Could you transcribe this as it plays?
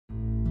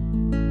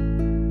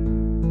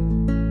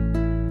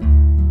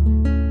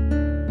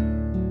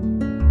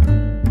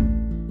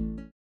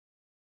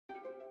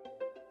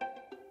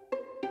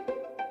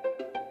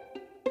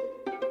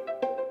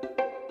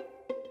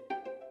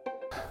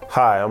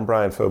Hi, I'm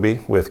Brian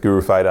Fobi with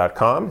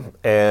GuruFi.com,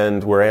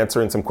 and we're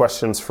answering some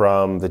questions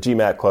from the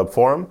GMAT Club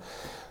forum.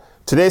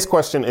 Today's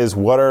question is,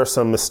 what are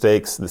some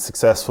mistakes that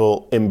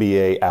successful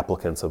MBA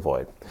applicants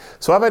avoid?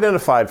 So I've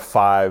identified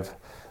 5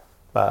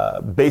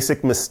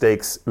 basic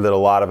mistakes that a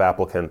lot of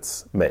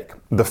applicants make.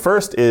 The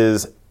first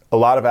is a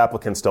lot of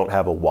applicants don't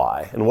have a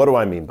why. And what do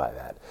I mean by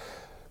that?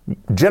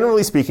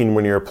 Generally speaking,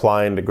 when you're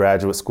applying to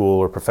graduate school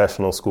or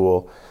professional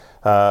school,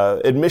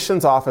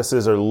 admissions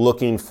offices are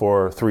looking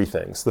for 3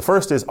 things. The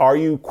first is, are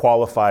you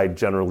qualified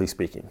generally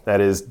speaking?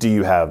 That is, do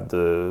you have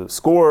the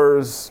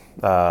scores,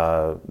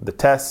 the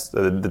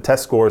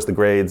test scores, the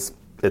grades,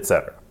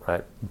 etc.,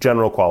 right?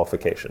 General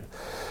qualification.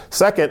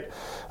 Second,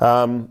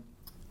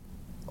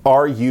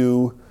 are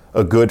you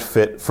a good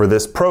fit for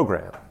this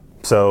program?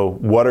 So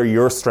what are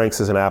your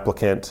strengths as an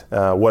applicant?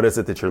 What is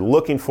it that you're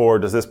looking for?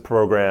 Does this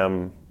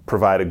program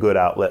provide a good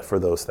outlet for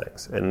those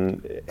things?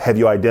 And have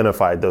you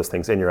identified those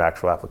things in your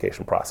actual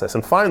application process?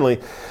 And finally,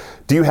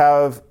 do you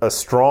have a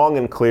strong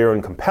and clear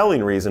and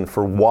compelling reason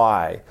for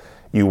why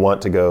you want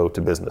to go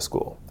to business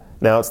school?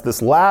 Now, it's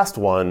this last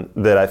one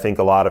that I think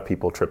a lot of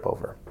people trip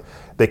over.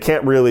 They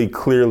can't really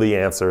clearly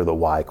answer the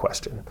why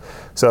question.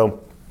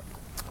 So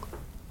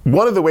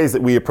one of the ways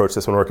that we approach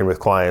this when working with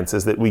clients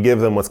is that we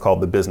give them what's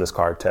called the business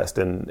card test.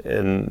 And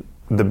in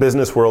the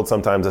business world,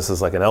 sometimes this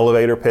is like an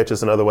elevator pitch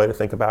is another way to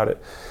think about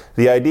it.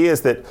 The idea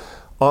is that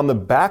on the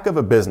back of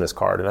a business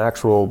card, an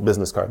actual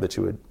business card that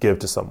you would give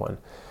to someone,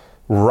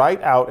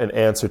 write out an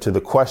answer to the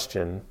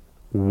question,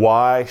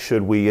 why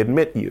should we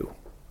admit you?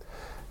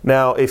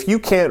 Now, if you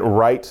can't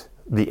write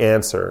the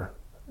answer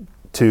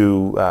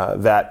to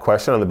that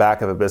question on the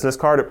back of a business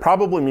card, it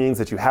probably means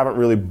that you haven't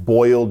really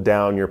boiled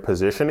down your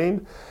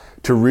positioning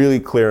to really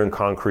clear and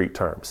concrete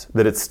terms,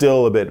 that it's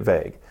still a bit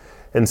vague.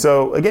 And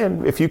so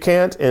again, if you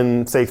can't,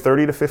 in say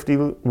 30 to 50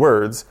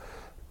 words,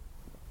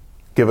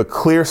 give a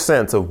clear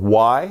sense of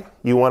why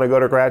you want to go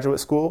to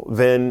graduate school,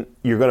 then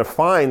you're going to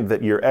find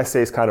that your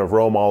essays kind of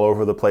roam all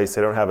over the place.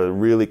 They don't have a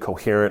really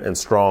coherent and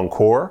strong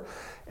core,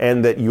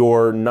 and that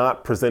you're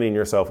not presenting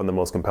yourself in the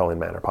most compelling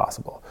manner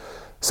possible.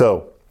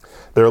 So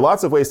there are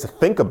lots of ways to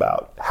think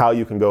about how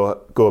you can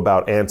go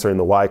about answering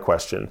the why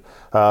question.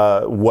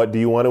 What do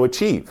you want to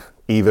achieve,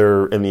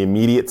 either in the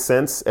immediate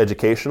sense,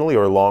 educationally,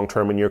 or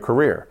long-term in your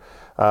career?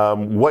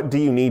 What do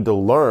you need to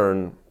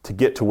learn to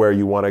get to where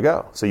you want to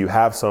go? So you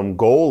have some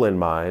goal in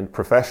mind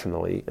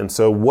professionally, and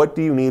so what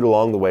do you need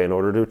along the way in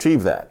order to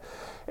achieve that?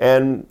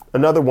 And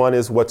another one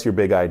is, what's your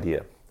big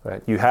idea?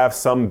 Right? You have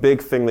some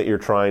big thing that you're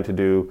trying to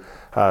do,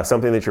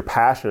 something that you're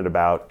passionate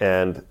about,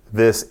 and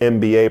this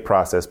MBA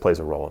process plays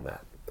a role in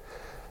that.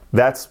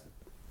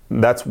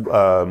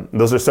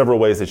 Those are several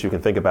ways that you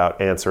can think about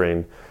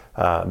answering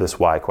this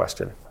why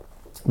question.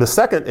 The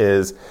second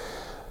is,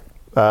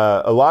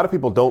 a lot of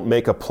people don't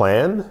make a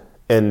plan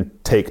and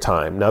take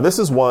time. Now, this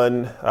is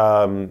one,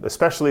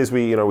 especially as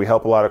we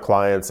help a lot of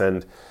clients,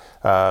 and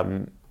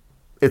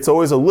it's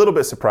always a little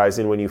bit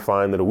surprising when you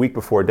find that a week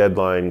before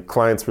deadline,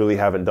 clients really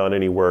haven't done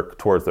any work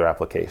towards their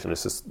application.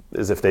 It's just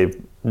as if they've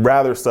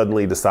rather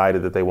suddenly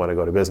decided that they want to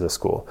go to business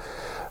school.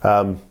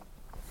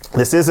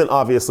 This isn't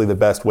obviously the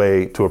best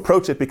way to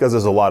approach it, because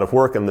there's a lot of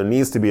work and there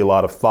needs to be a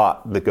lot of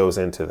thought that goes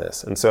into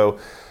this. And so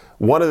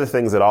one of the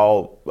things that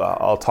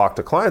I'll talk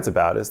to clients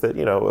about is that,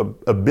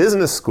 a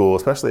business school,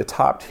 especially a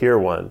top tier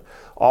one,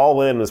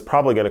 all in is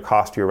probably going to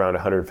cost you around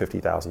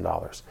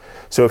 $150,000.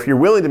 So if you're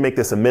willing to make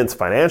this immense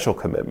financial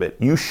commitment,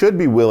 you should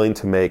be willing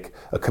to make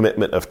a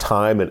commitment of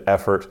time and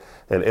effort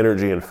and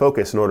energy and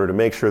focus in order to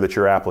make sure that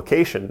your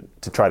application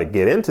to try to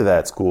get into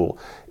that school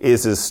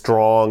is as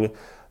strong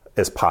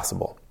as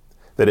possible.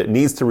 That it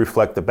needs to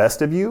reflect the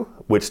best of you,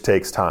 which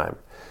takes time.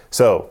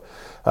 So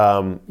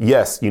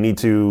yes, you need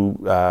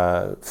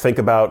to think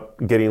about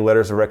getting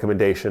letters of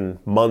recommendation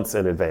months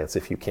in advance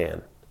if you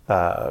can.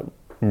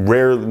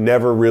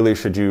 Never really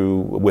should you,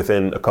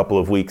 within a couple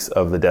of weeks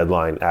of the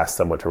deadline, ask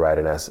someone to write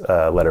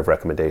a letter of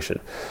recommendation.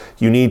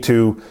 You need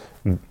to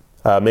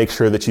make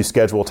sure that you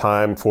schedule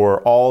time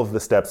for all of the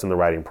steps in the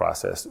writing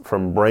process,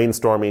 from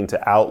brainstorming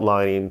to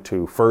outlining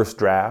to first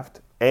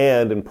draft,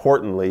 and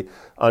importantly,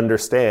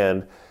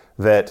 understand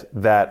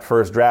that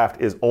first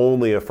draft is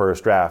only a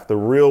first draft. The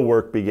real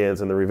work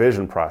begins in the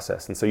revision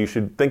process. And so you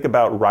should think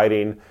about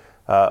writing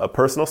a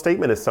personal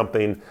statement as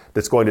something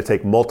that's going to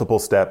take multiple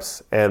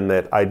steps, and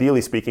that,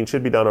 ideally speaking,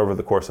 should be done over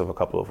the course of a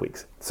couple of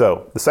weeks.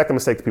 So the second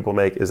mistake that people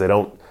make is they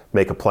don't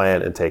make a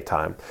plan and take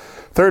time.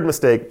 Third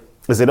mistake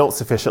is they don't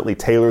sufficiently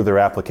tailor their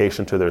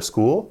application to their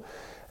school.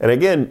 And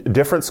again,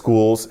 different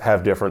schools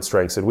have different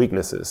strengths and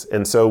weaknesses.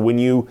 And so when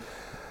you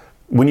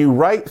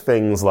write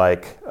things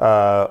like,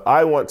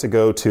 I want to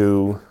go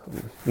to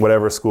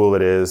whatever school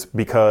it is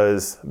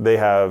because they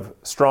have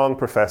strong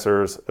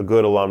professors, a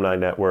good alumni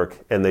network,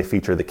 and they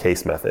feature the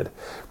case method.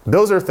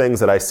 Those are things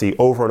that I see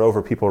over and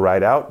over people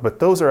write out, but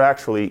those are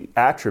actually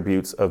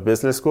attributes of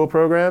business school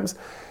programs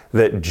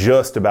that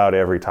just about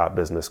every top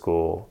business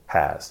school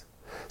has.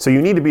 So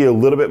you need to be a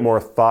little bit more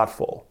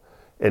thoughtful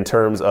in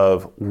terms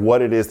of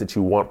what it is that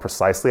you want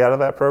precisely out of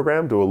that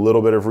program. Do a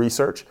little bit of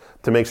research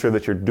to make sure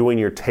that you're doing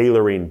your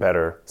tailoring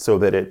better so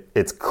that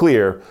it's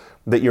clear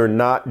that you're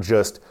not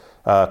just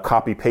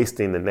copy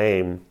pasting the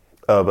name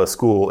of a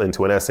school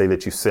into an essay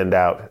that you send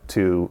out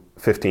to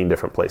 15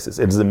 different places.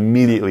 It is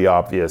immediately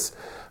obvious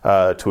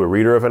to a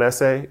reader of an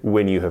essay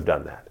when you have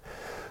done that.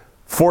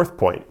 Fourth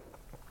point,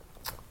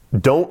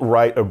 don't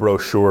write a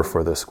brochure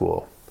for the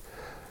school.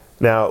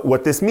 Now,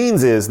 what this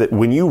means is that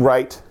when you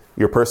write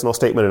your personal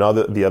statement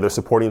and the other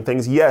supporting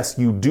things, yes,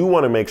 you do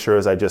want to make sure,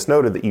 as I just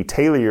noted, that you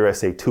tailor your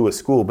essay to a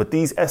school, but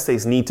these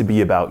essays need to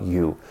be about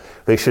you.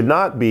 They should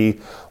not be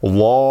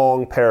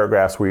long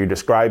paragraphs where you're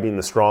describing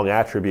the strong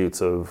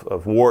attributes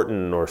of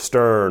Wharton or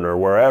Stern or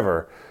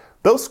wherever.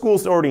 Those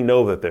schools already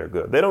know that they're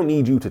good. They don't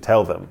need you to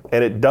tell them.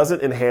 And it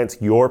doesn't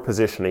enhance your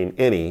positioning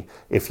any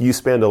if you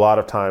spend a lot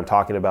of time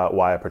talking about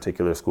why a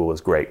particular school is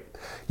great.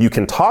 You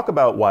can talk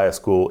about why a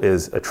school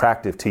is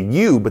attractive to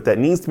you, but that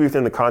needs to be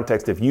within the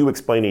context of you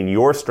explaining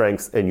your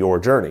strengths and your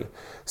journey.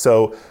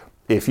 So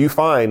if you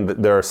find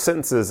that there are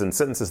sentences and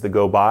sentences that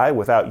go by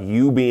without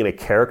you being a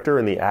character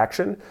in the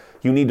action,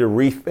 you need to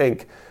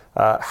rethink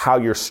how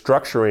you're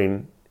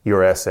structuring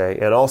your essay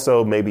and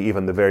also maybe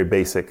even the very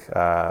basic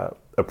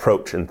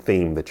approach and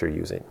theme that you're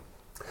using.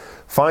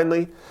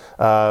 Finally,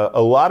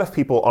 a lot of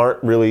people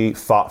aren't really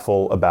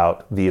thoughtful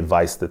about the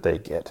advice that they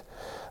get.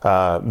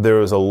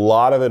 There is a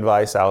lot of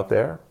advice out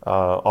there,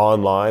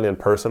 online, in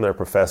person. There are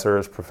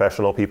professors,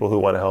 professional people who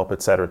want to help,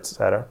 et cetera, et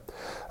cetera.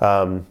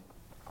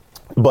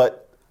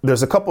 But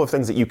there's a couple of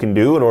things that you can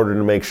do in order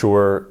to make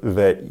sure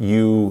that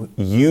you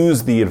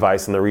use the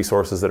advice and the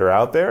resources that are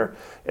out there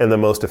in the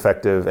most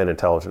effective and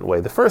intelligent way.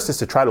 The first is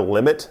to try to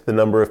limit the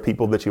number of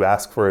people that you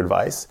ask for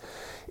advice.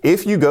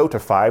 If you go to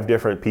 5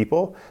 different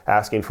people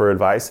asking for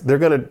advice, they're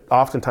going to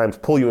oftentimes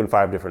pull you in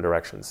 5 different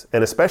directions.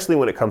 And especially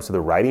when it comes to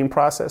the writing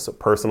process, so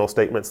personal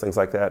statements, things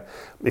like that,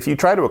 if you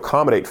try to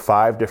accommodate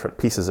 5 different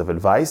pieces of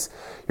advice,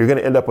 you're going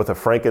to end up with a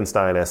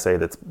Frankenstein essay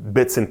that's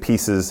bits and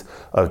pieces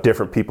of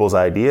different people's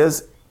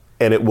ideas,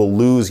 and it will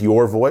lose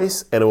your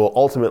voice, and it will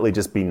ultimately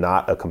just be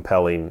not a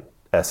compelling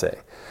essay.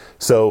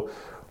 So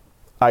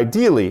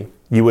ideally,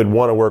 you would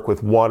want to work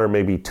with 1 or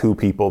maybe 2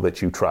 people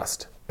that you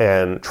trust,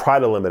 and try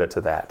to limit it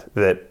to that.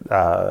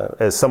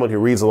 As someone who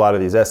reads a lot of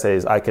these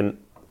essays, I can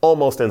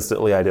almost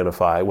instantly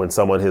identify when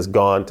someone has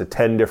gone to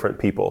 10 different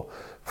people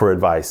for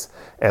advice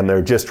and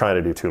they're just trying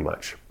to do too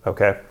much,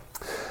 okay?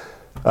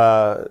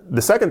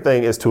 The second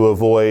thing is to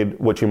avoid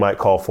what you might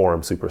call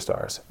forum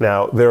superstars.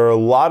 Now, there are a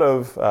lot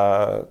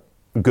of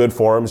good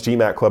forums.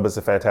 GMAT Club is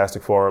a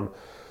fantastic forum.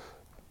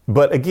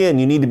 But again,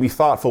 you need to be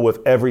thoughtful with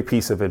every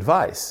piece of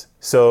advice.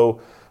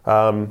 So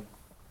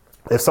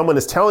if someone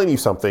is telling you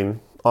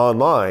something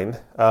online,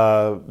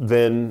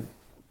 then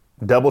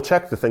double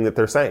check the thing that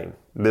they're saying.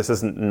 This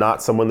is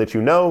not someone that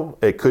you know.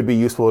 It could be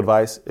useful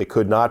advice. It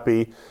could not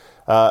be.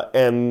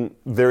 And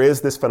there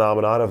is this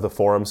phenomenon of the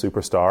forum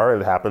superstar.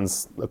 It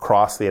happens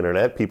across the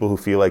internet. People who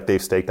feel like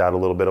they've staked out a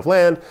little bit of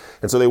land,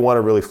 and so they want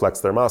to really flex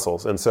their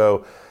muscles. And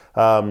so,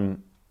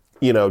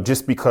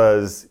 just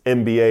because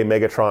MBA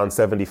Megatron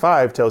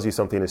 75 tells you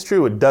something is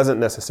true, it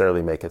doesn't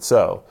necessarily make it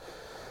so.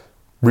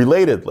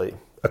 Relatedly,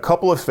 a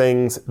couple of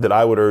things that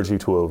I would urge you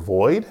to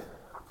avoid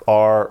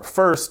are,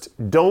 first,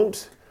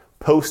 don't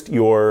post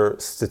your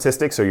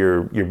statistics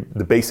or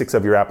the basics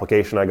of your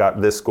application. I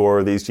got this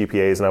score, these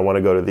GPAs, and I want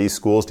to go to these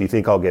schools. Do you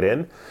think I'll get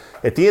in?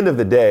 At the end of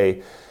the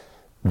day,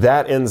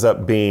 that ends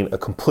up being a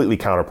completely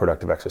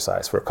counterproductive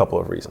exercise for a couple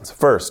of reasons.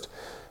 First,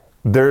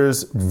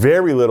 there's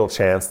very little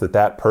chance that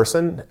that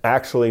person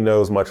actually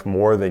knows much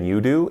more than you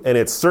do, and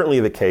it's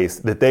certainly the case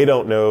that they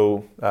don't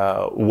know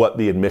what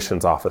the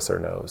admissions officer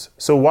knows.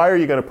 So why are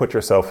you going to put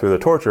yourself through the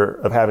torture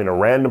of having a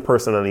random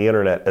person on the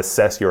internet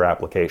assess your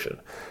application?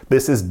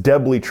 This is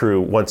doubly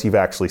true once you've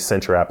actually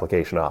sent your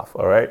application off,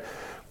 all right?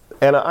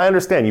 And I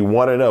understand you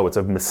want to know. It's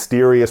a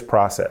mysterious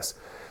process.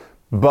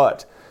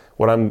 But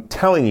what I'm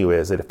telling you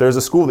is that if there's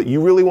a school that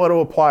you really want to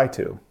apply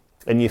to,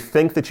 and you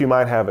think that you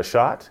might have a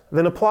shot,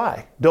 then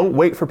apply. Don't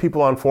wait for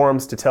people on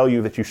forums to tell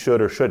you that you should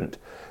or shouldn't.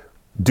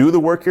 Do the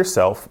work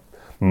yourself.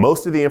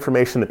 Most of the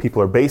information that people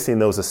are basing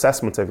those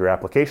assessments of your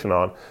application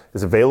on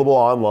is available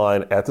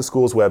online at the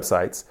school's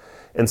websites.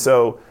 And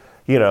so,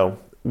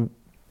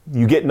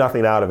 you get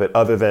nothing out of it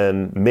other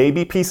than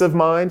maybe peace of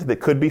mind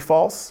that could be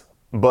false.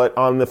 But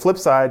on the flip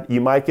side,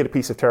 you might get a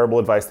piece of terrible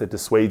advice that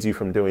dissuades you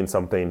from doing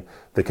something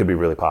that could be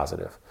really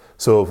positive.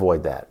 So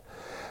avoid that.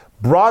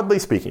 Broadly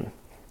speaking,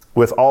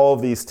 with all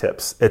of these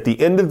tips, at the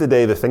end of the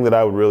day, the thing that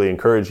I would really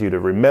encourage you to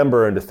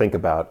remember and to think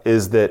about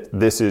is that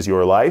this is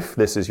your life,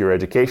 this is your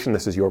education,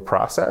 this is your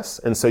process,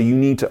 and so you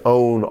need to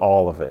own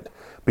all of it.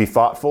 Be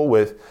thoughtful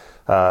with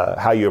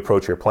how you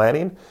approach your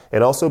planning,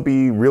 and also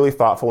be really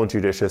thoughtful and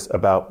judicious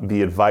about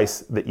the advice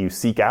that you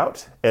seek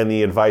out and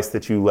the advice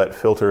that you let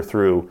filter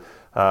through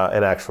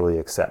and actually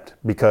accept.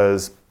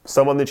 Because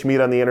someone that you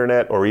meet on the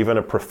internet, or even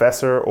a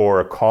professor or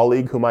a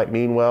colleague who might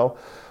mean well,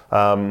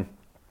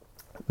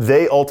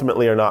 they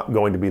ultimately are not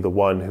going to be the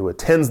one who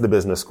attends the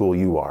business school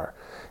you are.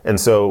 And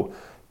so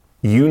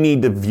you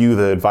need to view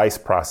the advice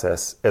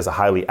process as a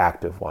highly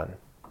active one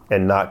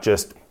and not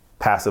just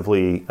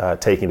passively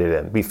taking it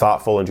in. Be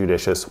thoughtful and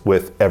judicious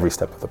with every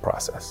step of the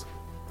process.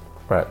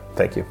 All right,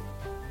 thank you.